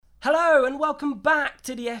Hello and welcome back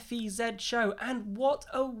to the FEZ show, and what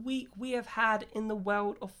a week we have had in the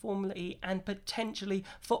world of Formula E, and potentially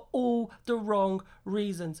for all the wrong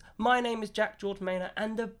reasons. My name is Jack George Maynard,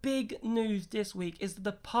 and the big news this week is the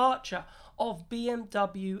departure of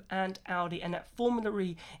BMW and Audi, and that Formula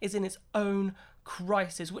E is in its own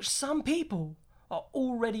crisis, which some people are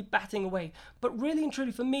already batting away. But really and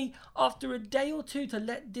truly for me, after a day or two to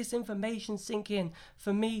let this information sink in,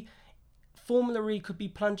 for me, Formula E could be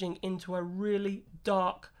plunging into a really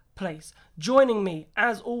dark place. Joining me,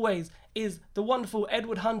 as always, is the wonderful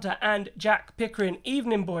Edward Hunter and Jack Pickering.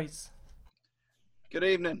 Evening, boys. Good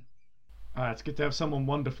evening. It's good to have someone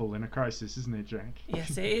wonderful in a crisis, isn't it, Jack?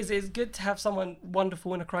 Yes, it is. It's good to have someone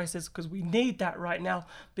wonderful in a crisis because we need that right now.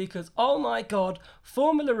 Because, oh my God,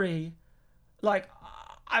 Formula E,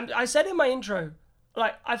 I said in my intro,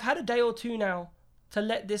 I've had a day or two now to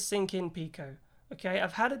let this sink in, Pico. Okay,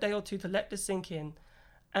 I've had a day or two to let this sink in,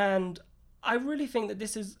 and I really think that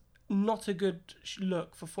this is not a good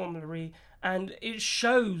look for Formula E, and it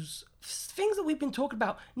shows things that we've been talking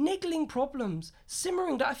about, niggling problems,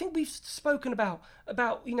 simmering, that I think we've spoken about,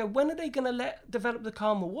 when are they going to develop the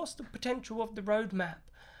car more, what's the potential of the roadmap,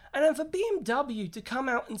 and then for BMW to come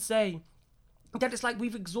out and say that it's like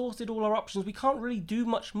we've exhausted all our options. We can't really do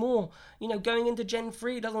much more. Going into Gen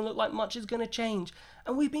 3, it doesn't look like much is going to change.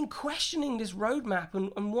 And we've been questioning this roadmap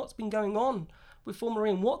and what's been going on with Formula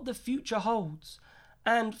E and what the future holds.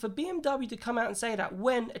 And for BMW to come out and say that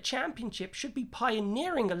when a championship should be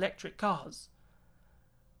pioneering electric cars,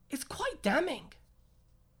 it's quite damning.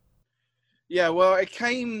 Yeah, well, it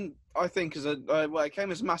came, I think, as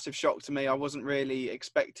a massive shock to me. I wasn't really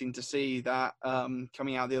expecting to see that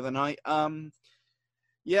coming out the other night.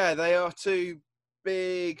 Yeah, they are two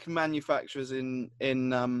big manufacturers in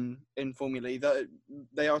Formula E.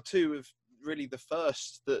 They are two of really the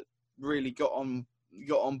first that really got on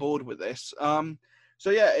board with this. So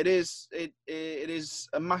yeah, it is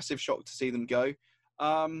a massive shock to see them go.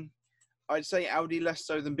 I'd say Audi less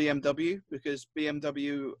so than BMW, because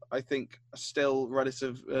BMW, I think, are still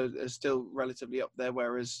relatively up there,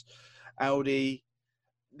 whereas Audi,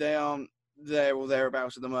 they aren't there or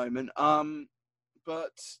thereabouts at the moment.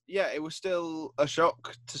 But yeah, it was still a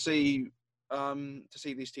shock to see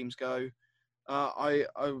these teams go. I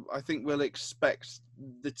think we'll expect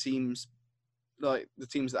the teams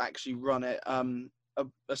that actually run it,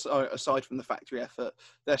 aside from the factory effort,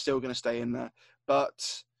 they're still going to stay in there.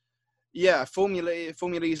 But yeah, Formula E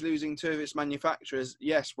is losing two of its manufacturers.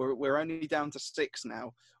 Yes, we're only down to 6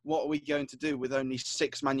 now. What are we going to do with only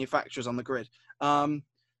 6 manufacturers on the grid?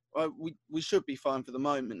 We should be fine for the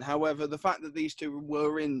moment. However, the fact that these two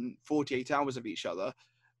were in 48 hours of each other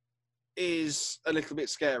is a little bit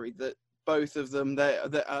scary. That both of them,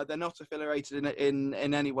 they're not affiliated in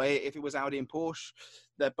any way. If it was Audi and Porsche,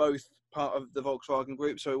 they're both part of the Volkswagen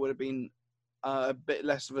group, so it would have been a bit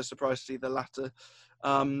less of a surprise to see the latter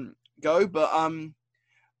go.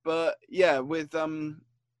 But yeah, with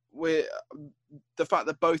the fact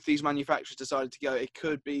that both these manufacturers decided to go, it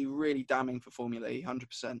could be really damning for Formula E,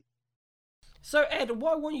 100%. So Ed,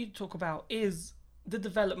 what I want you to talk about is the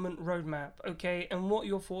development roadmap, okay, and what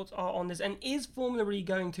your thoughts are on this. And is Formula E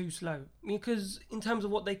going too slow? Because in terms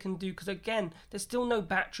of what they can do, because again, there's still no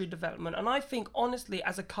battery development. And I think, honestly,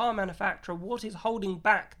 as a car manufacturer, what is holding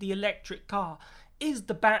back the electric car is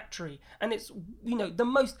the battery. And it's, the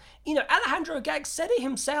most, Alejandro Agag said it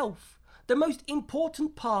himself. The most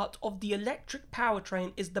important part of the electric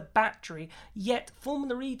powertrain is the battery, yet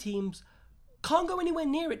Formula E teams can't go anywhere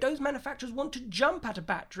near it. Those manufacturers want to jump at a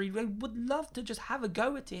battery. They would love to just have a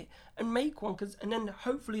go at it and make one, and then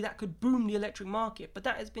hopefully that could boom the electric market. But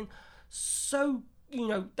that has been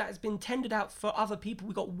that has been tendered out for other people.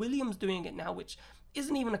 We've got Williams doing it now, which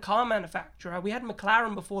isn't even a car manufacturer. We had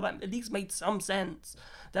McLaren before that at least made some sense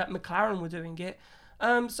that McLaren were doing it.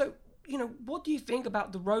 What do you think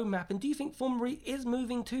about the roadmap, and do you think Formula E is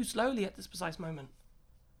moving too slowly at this precise moment?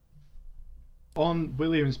 On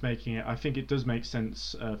Williams making it, I think it does make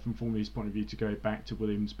sense from Formula E's point of view to go back to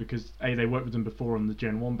Williams, because they worked with them before on the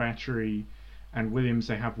Gen 1 battery, and Williams,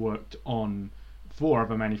 they have worked on 4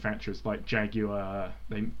 other manufacturers like Jaguar.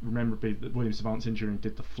 They remember that Williams Advanced Engineering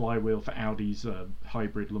did the flywheel for Audi's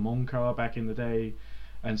hybrid Le Mans car back in the day.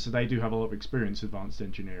 And so they do have a lot of experience with advanced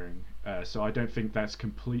engineering. So I don't think that's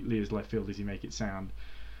completely as left field as you make it sound.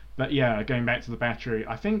 But yeah, going back to the battery,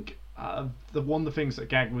 I think one of the things that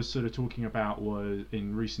Gag was sort of talking about was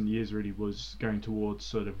in recent years really was going towards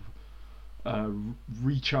sort of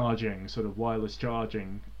recharging, sort of wireless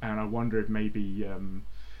charging. And I wonder if maybe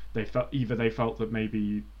they felt that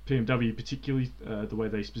maybe BMW particularly, the way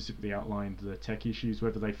they specifically outlined the tech issues,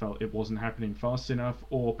 whether they felt it wasn't happening fast enough,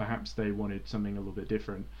 or perhaps they wanted something a little bit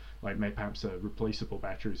different, like maybe perhaps replaceable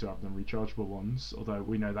batteries rather than rechargeable ones, although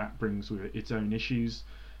we know that brings with it its own issues.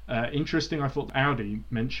 Interesting, I thought Audi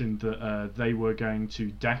mentioned that they were going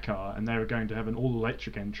to Dakar and they were going to have an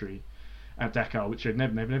all-electric entry at Dakar, which they've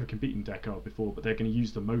never competed in Dakar before, but they're going to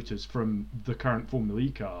use the motors from the current Formula E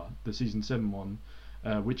car, the Season 7 one,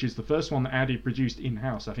 which is the first one that Audi produced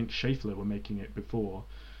in-house. I think Schaeffler were making it before.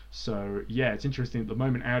 So yeah, it's interesting. At the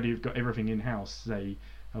moment Audi have got everything in-house. They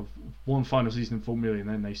have one final season in Formula E and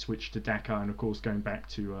then they switch to Dakar and of course going back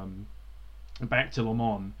to Le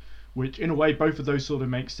Mans, which in a way both of those sort of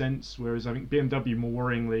make sense, whereas I think BMW more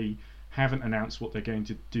worryingly haven't announced what they're going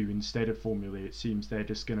to do instead of Formula E. It seems they're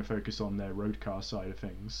just going to focus on their road car side of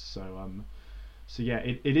things. So yeah,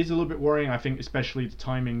 it is a little bit worrying. I think especially the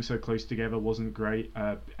timing so close together wasn't great.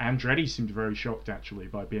 Andretti seemed very shocked actually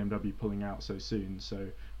by BMW pulling out so soon. So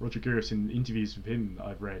Roger Guras, in interviews with him that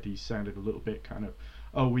I've read, he sounded a little bit kind of,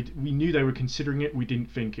 oh, we knew they were considering it, we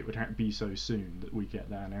didn't think it would be so soon that we get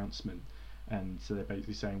that announcement. And so they're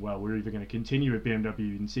basically saying, well, we're either going to continue with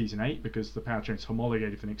BMW in Season 8 because the powertrain's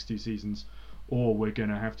homologated for the next 2 seasons, or we're going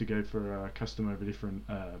to have to go for a custom of a different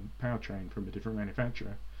powertrain from a different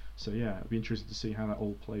manufacturer. So yeah, it'll be interesting to see how that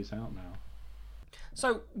all plays out now.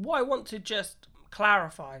 So what I want to just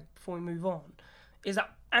clarify before we move on is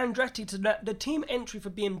that Andretti, the team entry for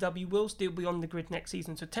BMW will still be on the grid next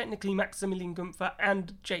season. So technically Maximilian Gunther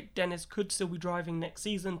and Jake Dennis could still be driving next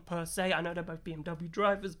season per se. I know they're both BMW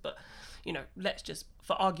drivers, but you know, let's just,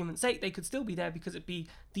 for argument's sake, they could still be there because it'd be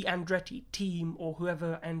the Andretti team or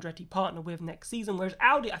whoever Andretti partner with next season. Whereas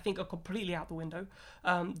Audi, I think, are completely out the window.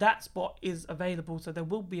 That spot is available, so there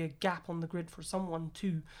will be a gap on the grid for someone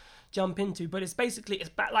to jump into. But it's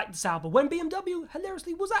back like the Sauber. When BMW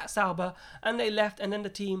hilariously was at Sauber and they left, and then the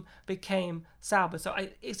team became Sauber. So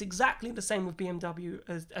it's exactly the same with BMW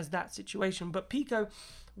as that situation. But Pico,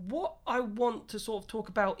 what I want to sort of talk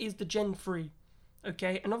about is the Gen 3.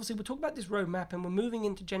 Okay, and obviously we're talking about this roadmap and we're moving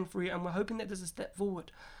into Gen 3 and we're hoping that there's a step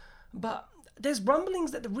forward. But there's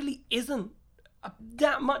rumblings that there really isn't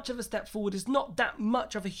that much of a step forward. It's not that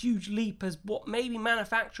much of a huge leap as what maybe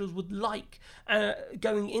manufacturers would like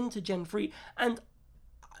going into Gen 3. And,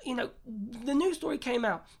 you know, the news story came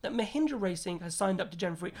out that Mahindra Racing has signed up to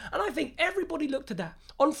Gen 3. And I think everybody looked at that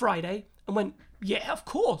on Friday and went, yeah, of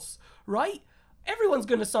course, right? Everyone's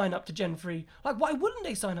going to sign up to Gen 3. Like, why wouldn't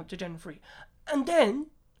they sign up to Gen 3? And then,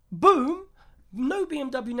 boom, no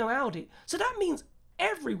BMW, no Audi. So that means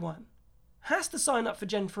everyone has to sign up for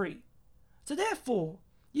Gen 3. So therefore,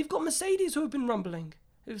 you've got Mercedes who have been rumbling,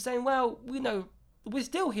 who are saying, well, we know we're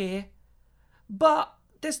still here, but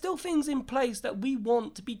there's still things in place that we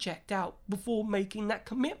want to be checked out before making that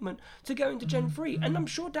commitment to going to Gen 3. And I'm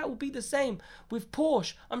sure that will be the same with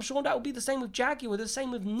Porsche. I'm sure that will be the same with Jaguar, the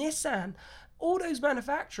same with Nissan. All those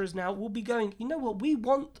manufacturers now will be going, you know what, we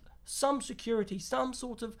want some security, some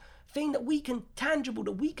sort of thing that we can, tangible,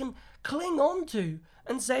 that we can cling on to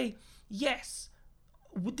and say, yes,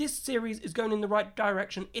 this series is going in the right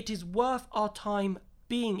direction. It is worth our time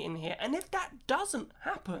being in here. And if that doesn't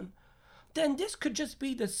happen, then this could just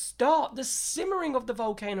be the start, the simmering of the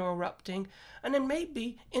volcano erupting, and then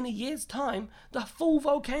maybe in a year's time, the full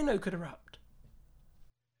volcano could erupt.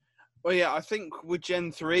 Well, yeah, I think with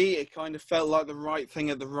Gen 3, it kind of felt like the right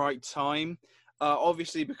thing at the right time.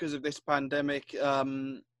 Obviously, because of this pandemic, car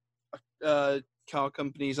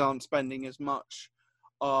companies aren't spending as much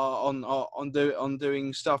on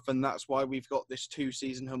doing stuff, and that's why we've got this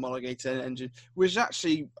 2-season homologated engine, which is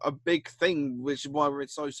actually a big thing, which is why we're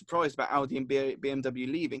so surprised about Audi and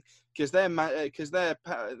BMW leaving, because their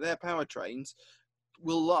powertrains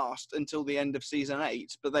will last until the end of Season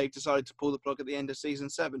 8, but they've decided to pull the plug at the end of Season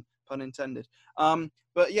 7, pun intended.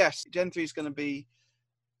 But yes, Gen 3 is going to be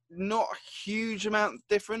not a huge amount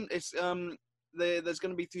different. It's there's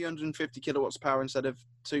going to be 350 kilowatts power instead of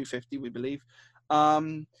 250, we believe.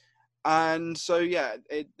 And so yeah,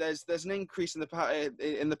 there's an increase in the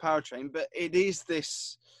powertrain, but it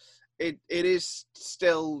is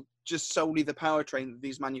still just solely the powertrain that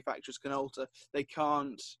these manufacturers can alter. They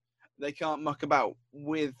can't muck about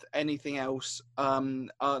with anything else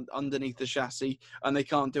underneath the chassis, and they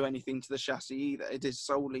can't do anything to the chassis either. It is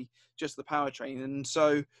solely just the powertrain. And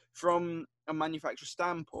so from a manufacturer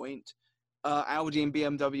standpoint, Audi and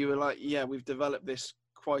BMW are like, yeah, we've developed this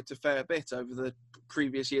quite a fair bit over the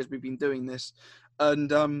previous years we've been doing this. And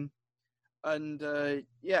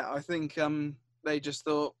yeah, I think they just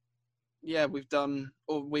thought, yeah, we have done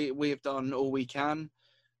all we can.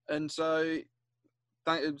 And so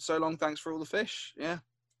so long, thanks for all the fish. Yeah.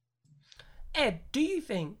 Ed, do you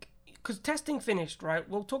think, because testing finished, right?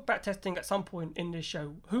 We'll talk about testing at some point in this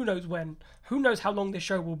show. Who knows when? Who knows how long this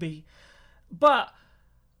show will be? But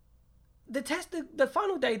the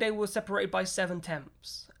final day, they were separated by 7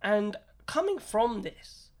 temps. And coming from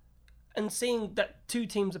this and seeing that 2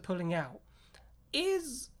 teams are pulling out,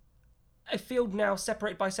 is a field now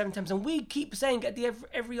separated by 7 temps, and we keep saying at the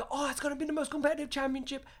every it's going to be the most competitive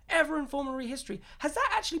championship ever in Formula E history. Has that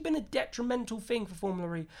actually been a detrimental thing for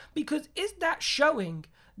Formula E? Because is that showing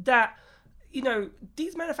that, you know,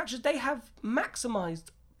 these manufacturers, they have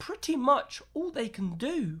maximized pretty much all they can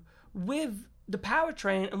do with the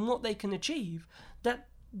powertrain and what they can achieve, that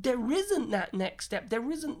there isn't that next step,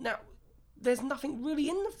 there's nothing really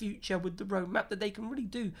in the future with the roadmap that they can really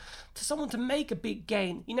do to someone to make a big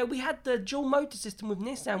gain. You know, we had the dual motor system with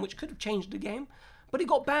Nissan, which could have changed the game, but it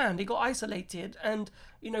got banned, it got isolated, and,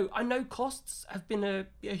 you know, I know costs have been a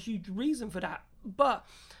huge reason for that, but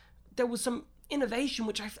there was some innovation,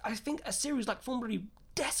 which I think a series like Formula E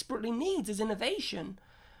desperately needs, is innovation,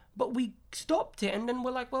 but we stopped it, and then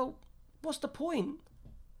we're like, well, what's the point?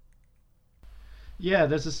 Yeah,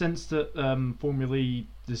 there's a sense that Formula E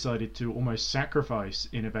decided to almost sacrifice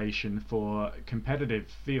innovation for a competitive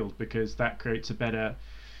field because that creates a better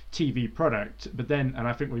TV product. But then, and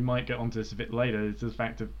I think we might get onto this a bit later, is the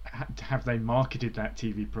fact of have they marketed that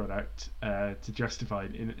TV product to justify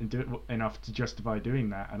and do it enough to justify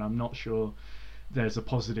doing that? And I'm not sure there's a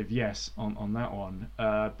positive yes on that one.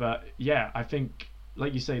 But yeah, I think,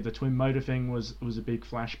 like you say, the twin motor thing was a big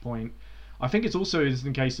flashpoint. I think it's also in the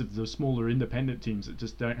case of the smaller independent teams that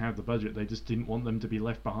just don't have the budget. They just didn't want them to be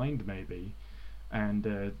left behind, maybe. And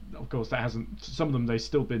of course, that hasn't. Some of them, they've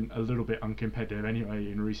still been a little bit uncompetitive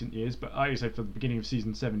anyway in recent years. But I would say for the beginning of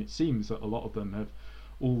season 7, it seems that a lot of them have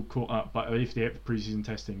all caught up. But if the pre-season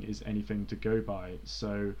testing is anything to go by,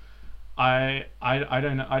 so I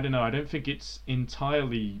don't know. I don't think it's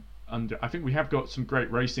entirely under. I think we have got some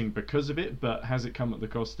great racing because of it, but has it come at the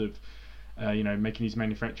cost of making these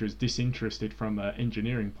manufacturers disinterested from an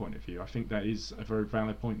engineering point of view? I think that is a very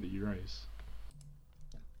valid point that you raise.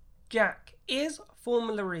 Jack, is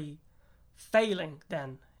Formula E failing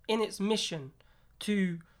then in its mission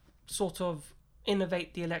to sort of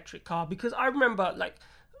innovate the electric car? Because I remember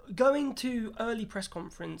going to early press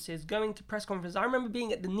conferences, I remember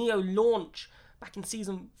being at the Neo launch back in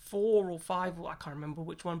season 4 or 5, or I can't remember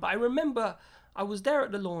which one, but I remember I was there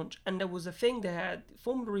at the launch and there was a thing there,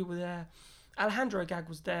 Formula E were there, Alejandro Agag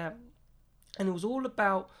was there, and it was all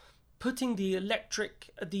about putting the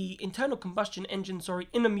internal combustion engine,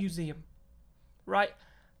 in a museum, right?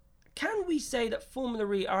 Can we say that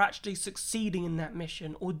Formula E are actually succeeding in that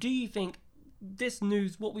mission, or do you think this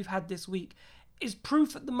news, what we've had this week, is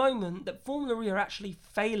proof at the moment that Formula E are actually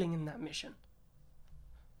failing in that mission?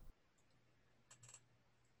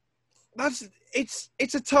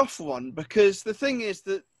 It's a tough one, because the thing is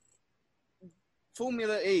that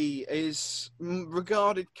Formula E is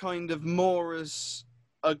regarded kind of more as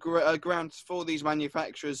a ground for these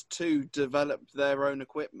manufacturers to develop their own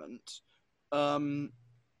equipment, and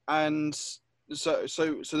so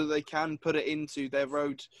that they can put it into their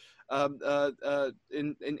road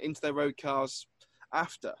into their road cars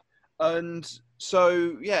after. And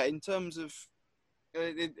so in terms of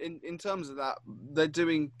that, they're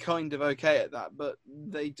doing kind of okay at that, but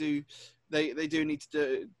they do need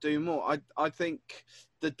to do more. I think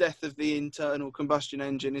the death of the internal combustion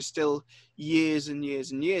engine is still years and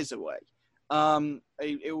years and years away.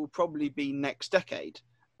 It will probably be next decade.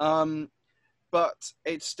 But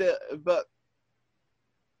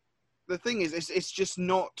the thing is, it's just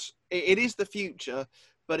not. It is the future,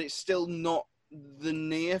 but it's still not the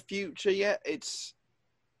near future yet. It's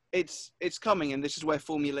coming, and this is where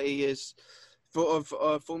Formula E is.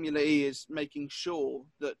 Formula E is making sure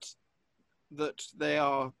that they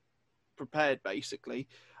are prepared, basically.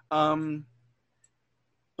 But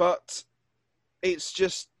it's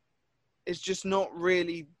just not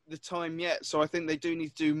really the time yet. So I think they do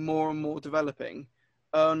need to do more and more developing.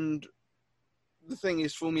 And the thing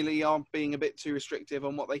is, Formula E are being a bit too restrictive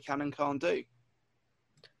on what they can and can't do.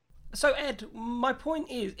 So Ed, my point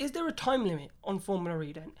is there a time limit on Formula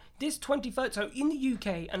E then? This 2030, so in the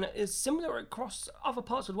UK, and it is similar across other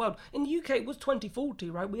parts of the world, in the UK it was 2040,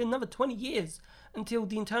 right? We had another 20 years until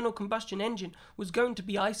the internal combustion engine was going to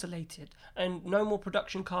be isolated and no more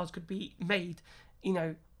production cars could be made,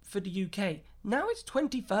 for the UK. Now it's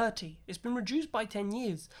 2030. It's been reduced by 10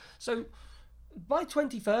 years. So by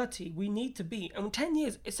 2030, we need to be, and 10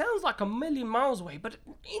 years, it sounds like a million miles away, but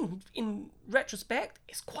in retrospect,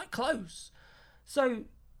 it's quite close. So,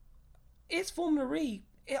 is Formula E,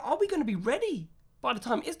 are we going to be ready by the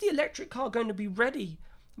time? Is the electric car going to be ready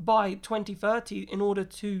by 2030 in order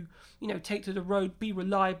to, take to the road, be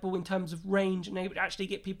reliable in terms of range, and able to actually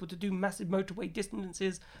get people to do massive motorway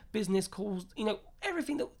distances, business calls,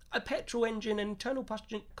 everything that a petrol engine and internal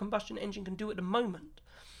combustion engine can do at the moment.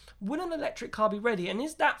 Will an electric car be ready? And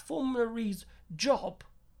is that Formula E's job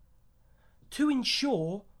to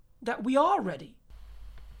ensure that we are ready?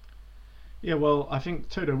 Yeah, well, I think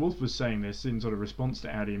Toto Wolff was saying this in sort of response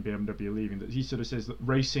to Audi and BMW leaving, that he sort of says that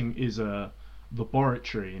racing is a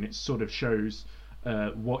laboratory, and it sort of shows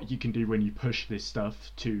what you can do when you push this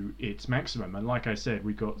stuff to its maximum. And like I said,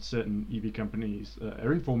 we've got certain EV companies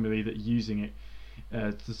are in Formula E that are using it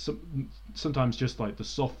sometimes just like the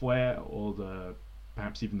software or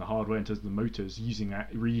perhaps even the hardware in terms of the motors,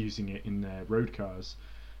 reusing it in their road cars.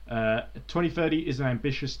 2030 is an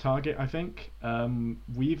ambitious target, I think.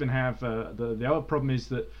 We even have the other problem is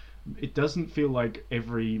that it doesn't feel like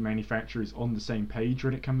every manufacturer is on the same page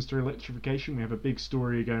when it comes to electrification. We have a big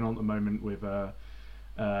story going on at the moment with the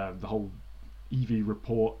whole EV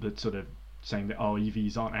report that's sort of saying that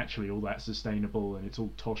EVs aren't actually all that sustainable and it's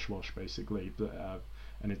all tosh-wash basically.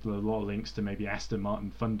 And it's a lot of links to maybe Aston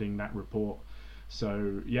Martin funding that report.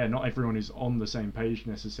 So yeah, not everyone is on the same page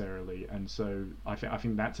necessarily, and so I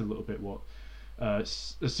think that's a little bit what a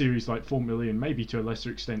series like Formula E, and maybe to a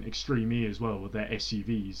lesser extent Extreme E as well with their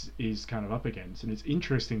SUVs, is kind of up against. And it's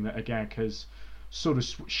interesting that Agag has sort of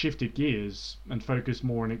shifted gears and focused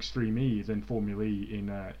more on Extreme E than Formula E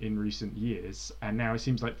in recent years, and now it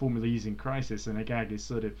seems like Formula E is in crisis and Agag is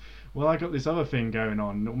sort of, well, I got this other thing going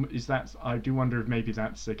on. I do wonder if maybe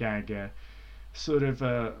that's Agag sort of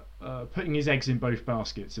putting his eggs in both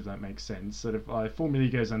baskets, if that makes sense. Sort of Formula E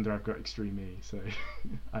goes under, I've got Extreme E, so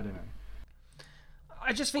I don't know.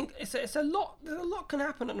 I just think it's a lot. There's a lot can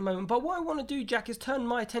happen at the moment. But what I want to do, Jack, is turn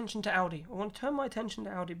my attention to Audi. I want to turn my attention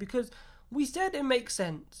to Audi because we said it makes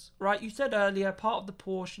sense, right? You said earlier, part of the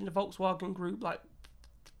Porsche and the Volkswagen group, like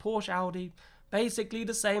Porsche, Audi, basically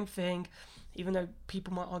the same thing. Even though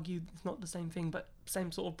people might argue it's not the same thing, but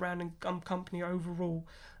same sort of brand and company overall.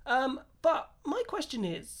 But my question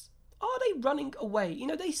is, are they running away?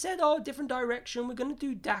 They said, different direction. We're going to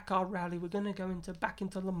do Dakar Rally. We're going to go back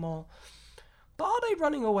into Le Mans. But are they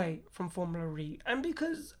running away from Formula E? And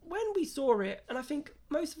because when we saw it, and I think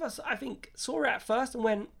most of us, saw it at first and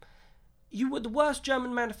went, you were the worst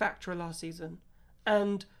German manufacturer last season.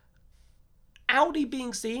 And Audi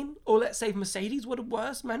being seen, or let's say Mercedes were the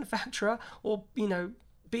worst manufacturer, or,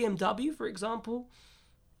 BMW, for example.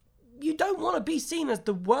 You don't want to be seen as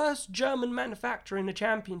the worst German manufacturer in the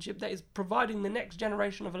championship that is providing the next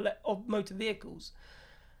generation of motor vehicles.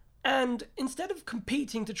 And instead of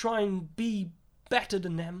competing to try and be better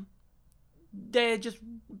than them, they're just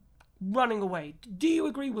running away. Do you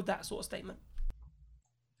agree with that sort of statement?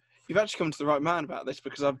 You've actually come to the right man about this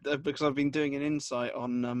because I've been doing an insight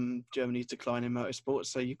on Germany's decline in motorsport.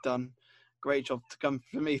 So you've done a great job to come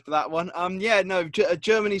for me for that one.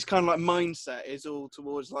 Germany's kind of like mindset is all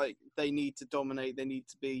towards like they need to dominate, they need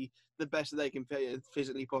to be the best that they can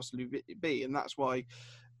physically possibly be, and that's why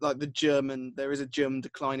like there is a German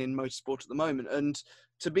decline in motorsport at the moment. And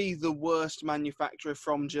to be the worst manufacturer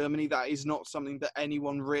from Germany, that is not something that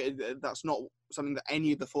that's not something that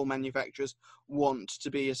any of the four manufacturers want to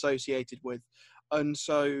be associated with. And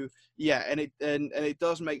so, yeah, and it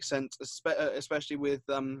does make sense, especially with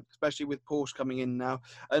Porsche coming in now.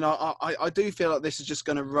 And I do feel like this is just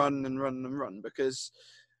going to run and run and run because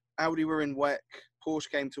Audi were in WEC,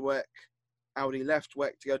 Porsche came to WEC, Audi left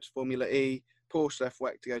WEC to go to Formula E, Porsche left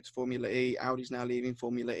WEC to go to Formula E, Audi's now leaving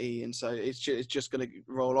Formula E, and so it's just going to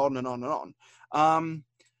roll on and on and on.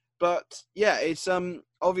 But yeah, it's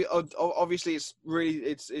obviously it's really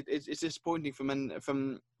it's disappointing from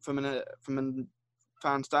a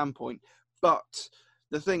fan standpoint. But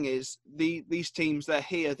the thing is, these teams, they're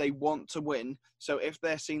here, they want to win. So if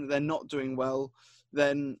they're seeing that they're not doing well,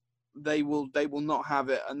 then they will not have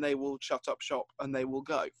it, and they will shut up shop and they will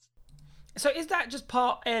go. So is that just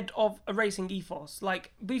part, Ed, of a racing ethos?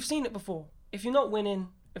 Like, we've seen it before. If you're not winning,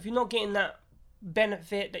 if you're not getting that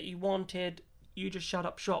benefit that you wanted, you just shut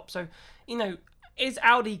up shop. So, is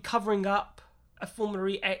Audi covering up a Formula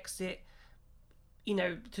E exit,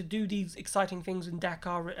 to do these exciting things in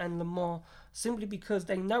Dakar and Le Mans simply because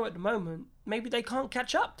they know at the moment maybe they can't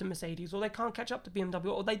catch up to Mercedes or they can't catch up to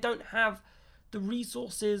BMW or they don't have the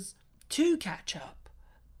resources to catch up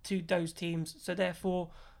to those teams. So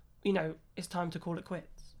therefore, it's time to call it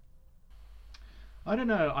quits. I don't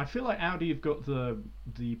know. I feel like Audi have got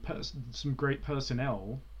some great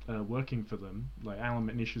personnel working for them. Like Alan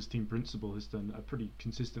McNish's team principal has done a pretty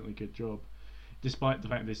consistently good job, despite the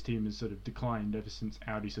fact this team has sort of declined ever since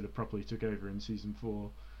Audi sort of properly took over in season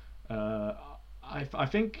 4. I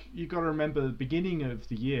think you've got to remember the beginning of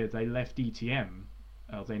the year they left DTM.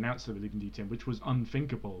 They announced they were leaving DTM, which was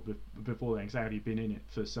unthinkable before they'd already been in it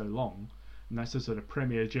for so long. And that's the sort of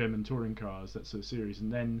premier German touring cars, that sort of series.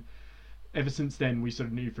 And then, ever since then, we sort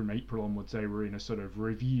of knew from April onwards they were in a sort of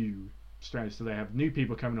review strategy. So they have new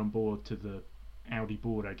people coming on board to the Audi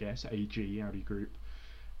board, I guess, AG, Audi Group,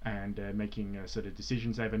 and making sort of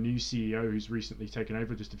decisions. They have a new CEO who's recently taken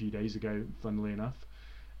over just a few days ago, funnily enough.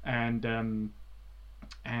 And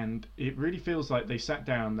it really feels like they sat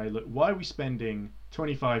down, they looked, why are we spending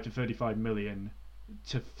 25 to 35 million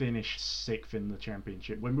to finish 6th in the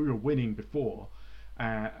championship when we were winning before?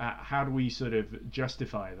 How do we sort of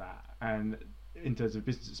justify that? And in terms of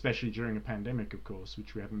business, especially during a pandemic, of course,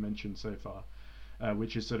 which we haven't mentioned so far,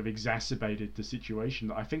 which has sort of exacerbated the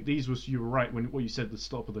situation. I think you were right when what you said at the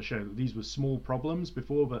start of the show, that these were small problems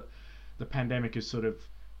before, but the pandemic has sort of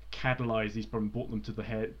catalyzed these problems, brought them to the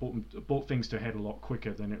head, brought things to a head a lot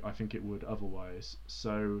quicker than I think it would otherwise.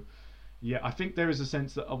 So, yeah, I think there is a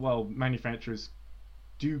sense that manufacturers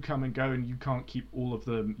do come and go, and you can't keep all of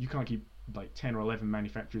them. You can't keep like 10 or 11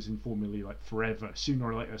 manufacturers in Formula E like forever. Sooner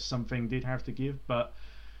or later, something did have to give, but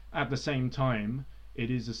at the same time,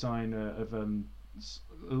 it is a sign of a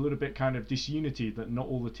little bit kind of disunity that not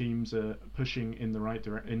all the teams are pushing in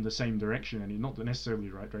the same direction, and not necessarily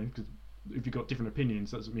the right direction. Because if you've got different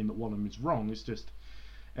opinions, that doesn't mean that one of them is wrong. It's just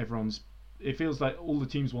it feels like all the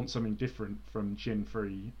teams want something different from Gen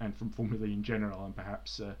 3 and from Formula E in general, and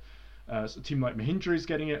perhaps a team like Mahindra is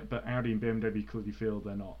getting it, but Audi and BMW clearly feel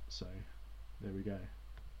they're not. So there we go.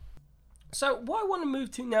 So what I want to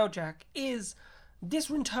move to now, Jack, is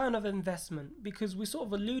this return of investment, because we're sort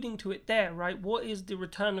of alluding to it there, right? What is the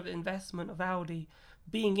return of investment of Audi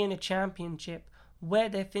being in a championship where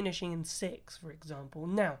they're finishing in 6th, for example?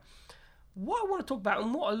 Now, what I want to talk about,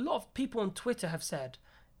 and what a lot of people on Twitter have said,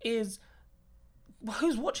 is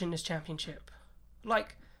who's watching this championship?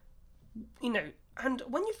 Like, and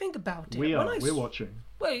when you think about it, we're watching.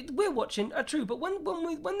 Well, we're watching, true. But when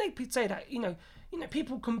they say that,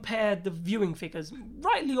 people compare the viewing figures,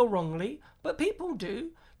 rightly or wrongly, but people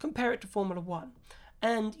do compare it to Formula One,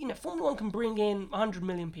 and Formula One can bring in 100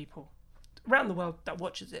 million people around the world that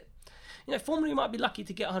watches it. Formula E might be lucky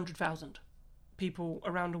to get 100,000 people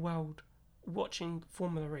around the world watching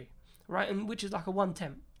Formula E, right? And which is like a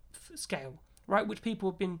 1/10 scale, right? Which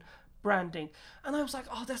people have been branding. And I was like,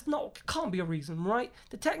 can't be a reason, right?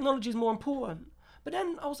 The technology is more important. But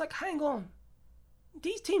then I was like, hang on.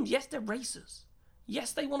 These teams, yes, they're racers.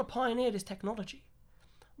 Yes, they want to pioneer this technology.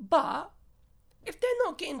 But if they're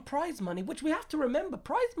not getting prize money, which we have to remember,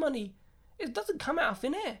 prize money, it doesn't come out of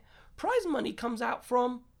thin air. Prize money comes out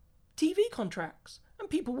from TV contracts and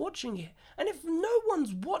people watching it. And if no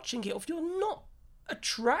one's watching it, or if you're not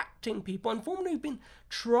attracting people, and Formula One's been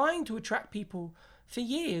trying to attract people for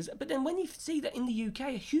years, but then when you see that in the UK,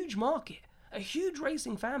 a huge market, a huge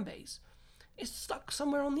racing fan base, it's stuck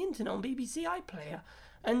somewhere on the internet, on BBC iPlayer,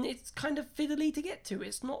 and it's kind of fiddly to get to.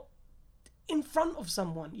 It's not in front of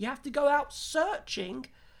someone. You have to go out searching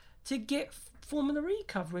to get Formula E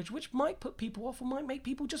coverage, which might put people off or might make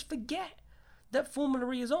people just forget that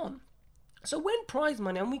Formula E is on. So when prize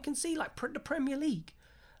money, and we can see like the Premier League,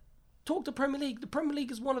 talk to Premier League, the Premier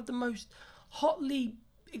League is one of the most hotly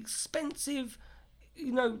expensive,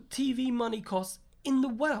 TV money costs in the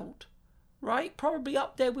world, right? Probably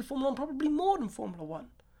up there with Formula 1, probably more than Formula 1,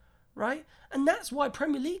 right? And that's why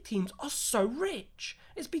Premier League teams are so rich.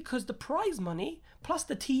 It's because the prize money, plus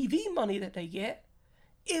the TV money that they get,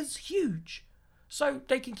 is huge. So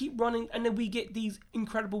they can keep running, and then we get these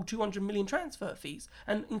incredible 200 million transfer fees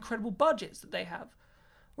and incredible budgets that they have.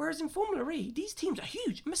 Whereas in Formula E, these teams are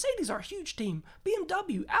huge. Mercedes are a huge team.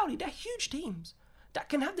 BMW, Audi, they're huge teams that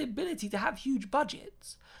can have the ability to have huge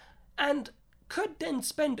budgets and could then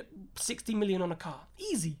spend 60 million on a car.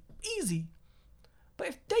 Easy. But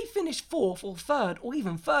if they finish 4th or 3rd or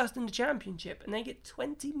even 1st in the championship and they get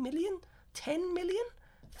 20 million, 10 million,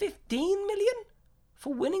 15 million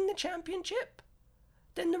for winning the championship,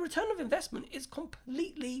 then the return of investment is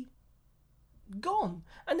completely gone.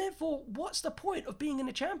 And therefore, what's the point of being in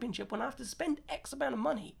a championship when I have to spend X amount of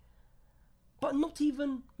money but not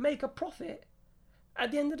even make a profit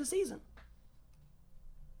at the end of the season?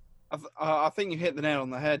 I think you hit the nail on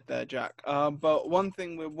the head there, Jack. But one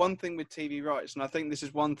thing with TV rights, and I think this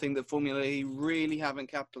is one thing that Formula E really haven't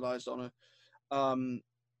capitalised on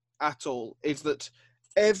at all, is that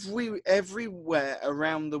everywhere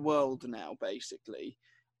around the world now, basically,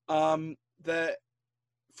 the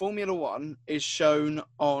Formula One is shown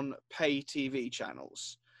on pay TV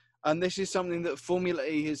channels, and this is something that Formula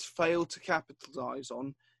E has failed to capitalise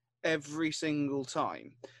on every single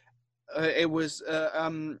time. it was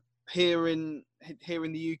here in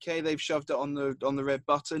the UK. They've shoved it on the red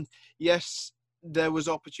button. Yes, there was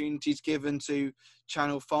opportunities given to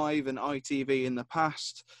Channel 5 and ITV in the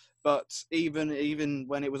past, but even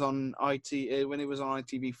when it was on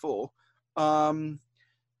ITV4,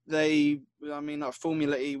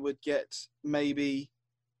 Formula E would get maybe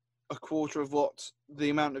a quarter of what the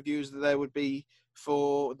amount of views that there would be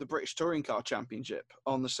for the British Touring Car Championship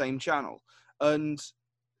on the same channel, and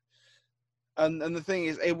the thing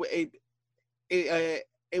is,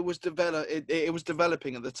 it was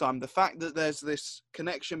developing at the time. The fact that there's this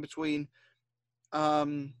connection between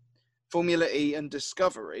Formula E and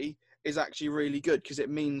Discovery is actually really good, because it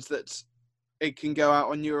means that it can go out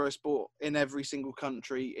on Eurosport in every single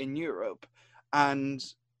country in Europe. And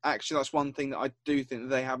actually, that's one thing that I do think that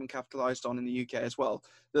they haven't capitalized on in the UK as well,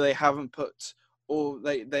 that they haven't put, or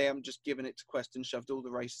they haven't just given it to Quest and shoved all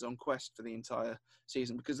the races on Quest for the entire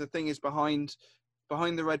season. Because the thing is, behind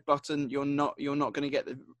the red button, you're not going to get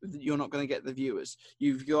the viewers.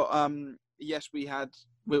 You've got yes, we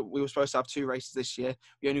were supposed to have 2 races this year.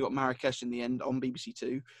 We only got Marrakesh in the end on BBC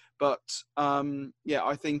Two. But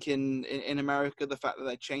I think in America, the fact that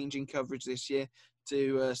they're changing coverage this year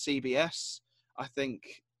to CBS, I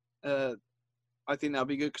think that'll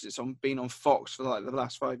be good, because it's been on Fox for like the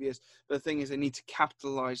last 5 years. But the thing is, they need to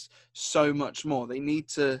capitalize so much more. They need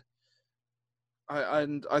to,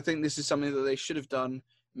 and I think this is something that they should have done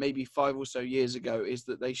maybe 5 or so years ago, is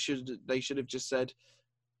that they should have just said,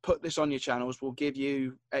 put this on your channels. We'll give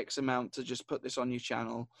you X amount to just put this on your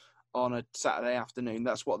channel on a Saturday afternoon.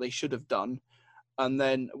 That's what they should have done. And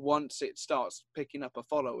then once it starts picking up a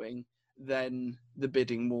following, then the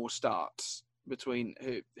bidding war starts between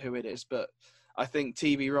who it is. But I think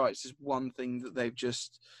TV rights is one thing that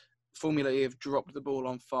Formula E have dropped the ball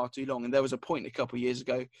on far too long. And there was a point a couple of years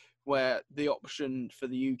ago where the option for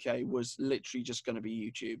the UK was literally just going to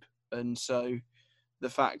be YouTube. And so the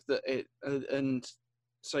fact that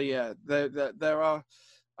there are,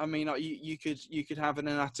 I mean, you could have an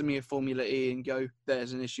anatomy of Formula E and go,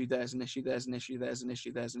 there's an issue, there's an issue, there's an issue, there's an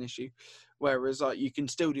issue, there's an issue. Whereas you can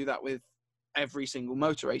still do that with every single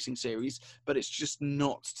motor racing series, but it's just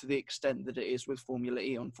not to the extent that it is with Formula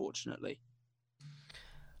E, unfortunately.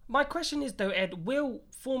 My question is, though, Ed, will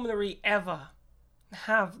Formula E ever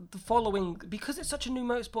have the following, because it's such a new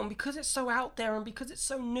motorsport and because it's so out there and because it's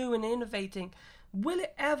so new and innovating, will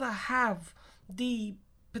it ever have the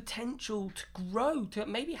potential to grow, to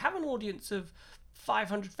maybe have an audience of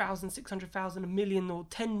 500,000, 600,000, 1 million or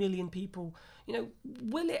 10 million people?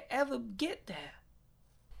 Will it ever get there?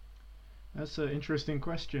 That's an interesting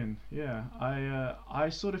question. Yeah, I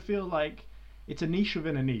sort of feel like it's a niche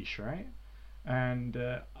within a niche, right? And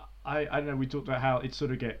I don't know, we talked about how it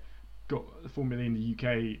sort of got the Formula in the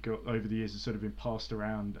UK over the years has sort of been passed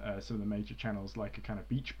around some of the major channels like a kind of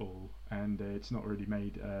beach ball, and it's not really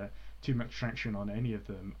made too much traction on any of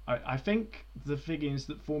them. I think the thing is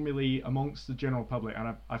that Formula E amongst the general public,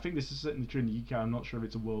 and I think this is certainly true in the UK, I'm not sure if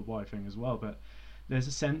it's a worldwide thing as well, but there's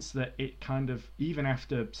a sense that it kind of, even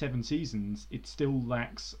after 7 seasons, it still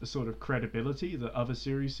lacks a sort of credibility that other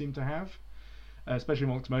series seem to have, especially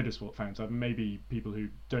amongst motorsport fans. Maybe people who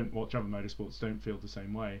don't watch other motorsports don't feel the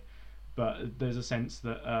same way, but there's a sense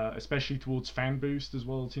that, especially towards fan boost as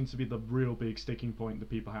well, it seems to be the real big sticking point that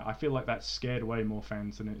people have. I feel like that's scared away more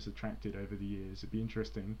fans than it's attracted over the years. It'd be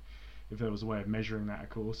interesting if there was a way of measuring that, of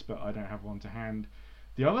course, but I don't have one to hand.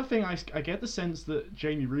 The other thing, I get the sense that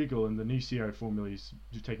Jamie Regal and the new CEO of Formula E,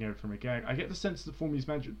 who's taking over from McGag, I get the sense that Formula E's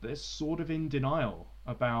manager, they're sort of in denial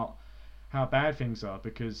about how bad things are,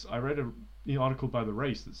 because I read an article by The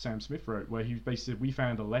Race that Sam Smith wrote, where he basically said, we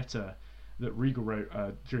found a letter that Regal wrote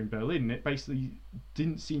during Berlin, and it basically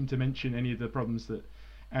didn't seem to mention any of the problems that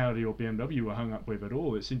Audi or BMW were hung up with at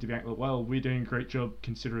all. It seemed to be like, well, we're doing a great job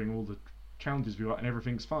considering all the challenges we got and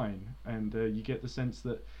everything's fine. And you get the sense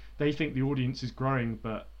that they think the audience is growing,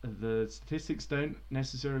 but the statistics don't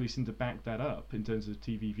necessarily seem to back that up in terms of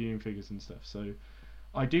TV viewing figures and stuff. So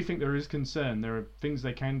I do think there is concern. There are things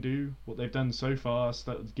they can do. What they've done so far,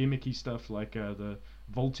 gimmicky stuff like the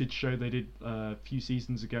Voltage show they did a few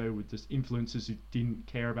seasons ago with just influencers who didn't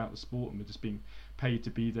care about the sport and were just being paid to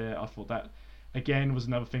be there. I thought that, again, was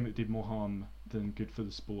another thing that did more harm than good for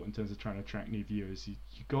the sport in terms of trying to attract new viewers. You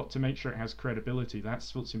got to make sure it has credibility.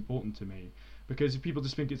 That's what's important to me. Because if people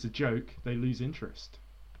just think it's a joke, they lose interest.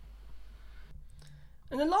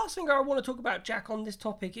 And the last thing I want to talk about, Jack, on this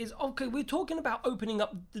topic is, okay, we're talking about opening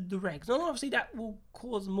up the regs. And obviously that will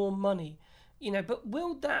cause more money, but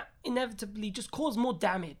will that inevitably just cause more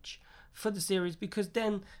damage for the series, because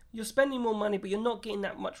then you're spending more money but you're not getting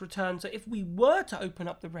that much return. So if we were to open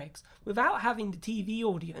up the regs without having the TV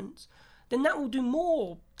audience, then that will do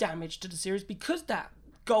more damage to the series, because that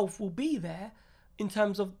gulf will be there in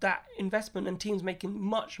terms of that investment and teams making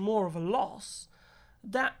much more of a loss,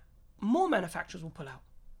 that more manufacturers will pull out.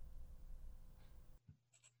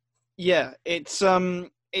 Yeah, it's a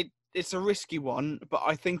risky one, but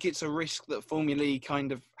I think it's a risk that Formula E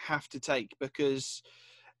kind of have to take, because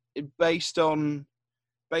based on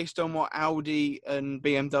what Audi and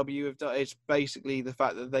BMW have done, it's basically the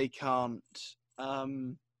fact that they can't.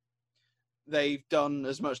 They've done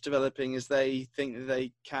as much developing as they think that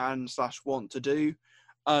they can / want to do,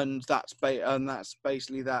 and that's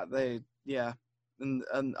basically that.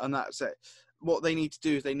 And that's it. What they need to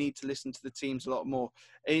do is they need to listen to the teams a lot more.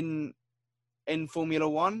 In Formula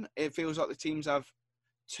One, it feels like the teams have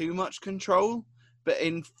too much control, but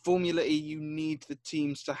in Formula E, you need the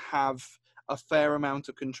teams to have a fair amount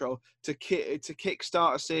of control. To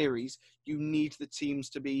kickstart a series, you need the teams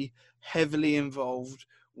to be heavily involved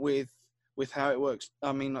with how it works.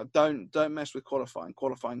 I mean, don't mess with qualifying.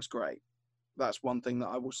 Qualifying's great. That's one thing that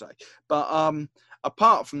I will say. But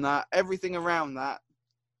apart from that, everything around that,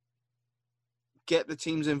 get the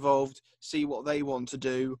teams involved, see what they want to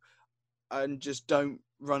do, and just don't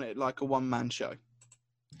run it like a one-man show.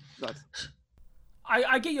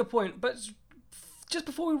 I get your point, but just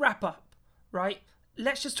before we wrap up, right,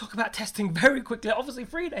 let's just talk about testing very quickly. Obviously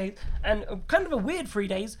 3 days, and kind of a weird 3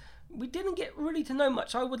 days. We didn't get really to know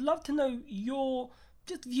much. I would love to know your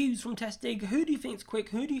just views from testing. Who do you think is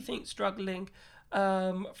quick? Who do you think is struggling?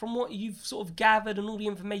 From what you've sort of gathered and all the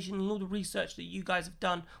information and all the research that you guys have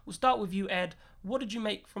done. We'll start with you, Ed. What did you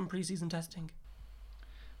make from preseason testing?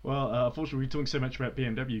 Well, unfortunately, we're talking so much about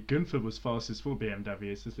BMW. Gunther was fastest for BMW.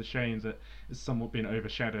 It's just a shame that it's somewhat been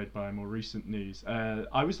overshadowed by more recent news.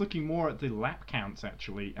 I was looking more at the lap counts,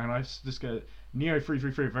 actually, and I just go, Neo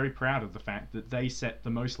 333 are very proud of the fact that they set the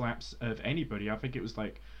most laps of anybody. I think it was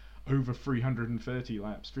like over 330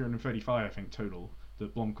 laps, 335, I think, total,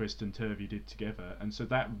 that Blomqvist and Turvey did together. And so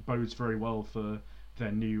that bodes very well for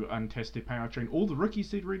their new untested powertrain. All the rookies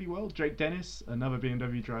did really well. Jake Dennis, another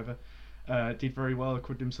BMW driver, did very well,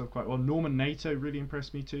 acquitted himself quite well. Norman Nato really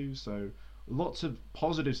impressed me too. So lots of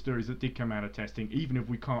positive stories that did come out of testing, even if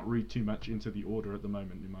we can't read too much into the order at the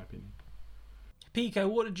moment, in my opinion. Pico,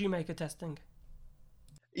 what did you make of testing?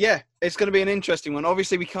 Yeah, it's going to be an interesting one.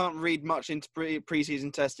 Obviously, we can't read much into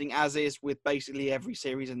pre-season testing, as is with basically every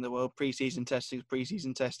series in the world. Pre-season testing is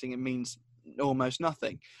pre-season testing. It means almost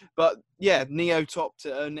nothing. But yeah, Neo topped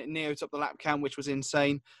the lap count, which was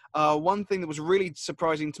insane. One thing that was really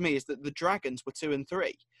surprising to me is that the Dragons were 2 and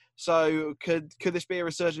 3. So could this be a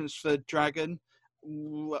resurgence for Dragon?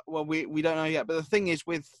 Well, we don't know yet. But the thing is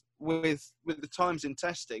with the times in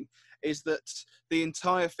testing is that the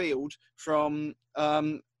entire field from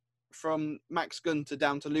Max Gunther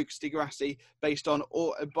down to Lucas Di Grassi, based on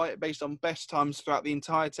best times throughout the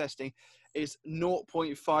entire testing, is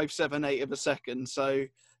 0.578 of a second. So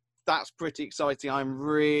that's pretty exciting. I'm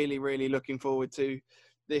really, really looking forward to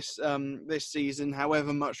this season.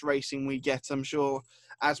 However much racing we get, I'm sure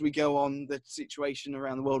as we go on, the situation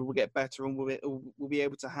around the world will get better, and we'll be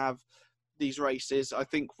able to have these races. I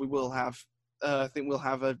think we will have. I think we'll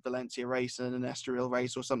have a Valencia race and an Estoril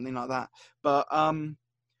race or something like that. But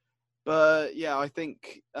yeah, I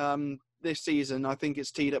think this season, I think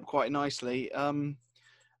it's teed up quite nicely. And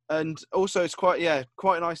also it's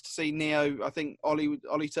quite nice to see Neo. I think Ollie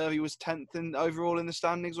Turvey was 10th overall in the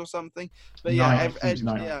standings or something. But yeah,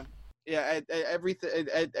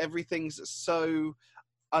 everything's so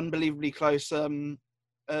unbelievably close. So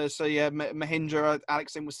yeah, Mahindra,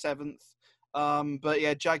 Alexin was 7th. But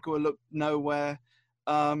yeah, Jaguar looked nowhere.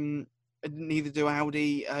 Neither do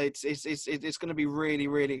Audi. It's going to be really,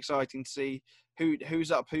 really exciting to see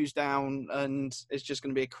who's up, who's down, and it's just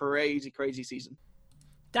going to be a crazy, crazy season.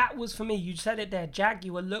 That was, for me, you said it there,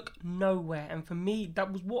 Jaguar look nowhere. And for me,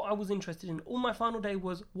 that was what I was interested in. All my final day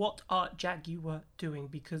was, what are Jaguar doing?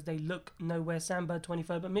 Because they look nowhere. Sam Bird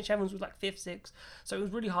 23rd, but Mitch Evans was like 5th, 6th. So it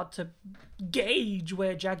was really hard to gauge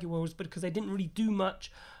where Jaguar was, because they didn't really do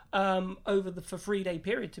much over the 3-day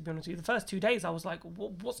period, to be honest with you. The first 2 days, I was like,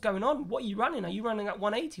 what's going on? What are you running? Are you running at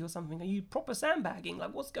 180 or something? Are you proper sandbagging?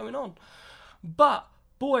 Like, what's going on? But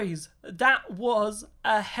boys, that was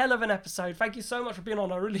a hell of an episode. Thank you so much for being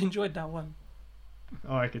on. I really enjoyed that one.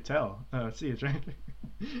 Oh, I could tell. See you, Jake.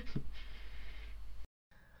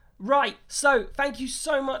 Right, so thank you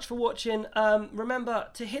so much for watching. Remember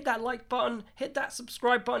to hit that like button, hit that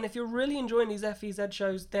subscribe button. If you're really enjoying these FEZ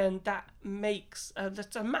shows, then that makes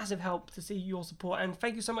that's a massive help to see your support. And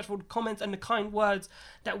thank you so much for the comments and the kind words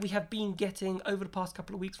that we have been getting over the past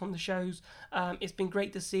couple of weeks from the shows. It's been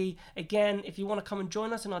great to see. Again, if you want to come and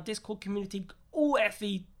join us in our Discord community, all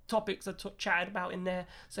FE topics are chatted about in there.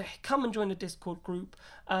 So come and join the Discord group.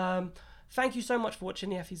 Thank you so much for watching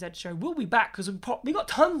the FEZ show. We'll be back because we got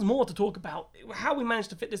tons more to talk about. How we managed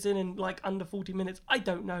to fit this in like under 40 minutes, I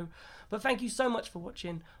don't know. But thank you so much for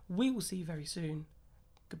watching. We will see you very soon.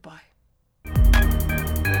 Goodbye.